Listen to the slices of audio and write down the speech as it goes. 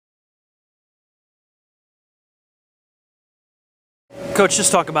Coach,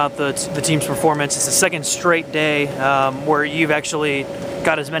 just talk about the team's performance. It's the second straight day where you've actually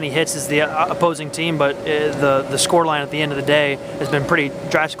got as many hits as the opposing team, but the score line at the end of the day has been pretty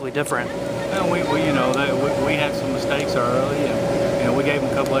drastically different. Well, we had some mistakes early, and we gave them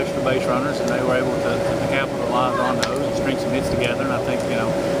a couple extra base runners, and they were able to capitalize on those and string some hits together. And I think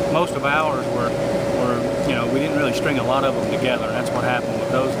most of ours were we didn't really string a lot of them together, and that's what happened with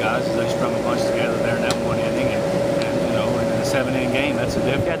those guys is they strung a bunch together there in that one inning, and in a 7-inning game, that's the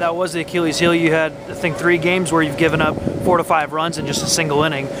difference. Yeah, that was the Achilles heel. You had, I think, 3 games where you've given up 4 to 5 runs in just a single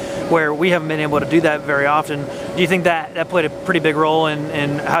inning, where we haven't been able to do that very often. Do you think that played a pretty big role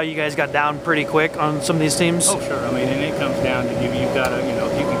in how you guys got down pretty quick on some of these teams? Oh, sure. I mean, and it comes down to you've got to,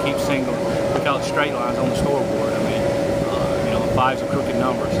 if you can keep single, we call it straight lines on the scoreboard. I mean, 5's a crooked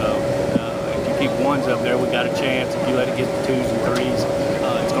number, so if you keep 1s up there, we got a chance. If you let it get to 2s and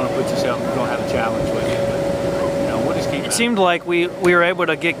 3s, it's going to put yourself, you're going to have a challenge with it. But, we'll just keep it seemed like we were able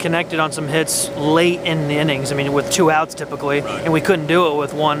to get connected on some hits late in the innings. I mean, with 2 outs typically, right. And we couldn't do it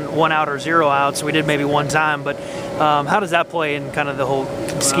with one out or 0 outs. We did maybe 1 time, but how does that play in kind of the whole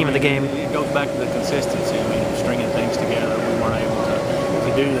scheme of the game? It goes back to the consistency. I mean, stringing things together. We weren't able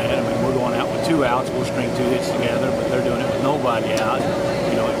to do that. I mean, we're going out with 2 outs. We'll string 2 hits together, but they're doing it with nobody out.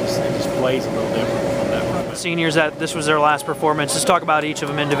 It just plays a little different from that perspective. Seniors, that this was their last performance. Just talk about each of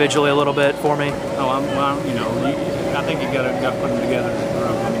them individually a little bit for me. Oh, I think you got to put them together as a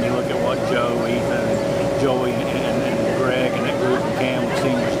group. I mean, you look at what Joe, Ethan, Joey, and Greg, and that group of Cam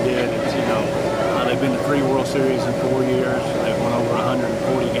seniors did. It's they've been to 3 World Series in 4 years.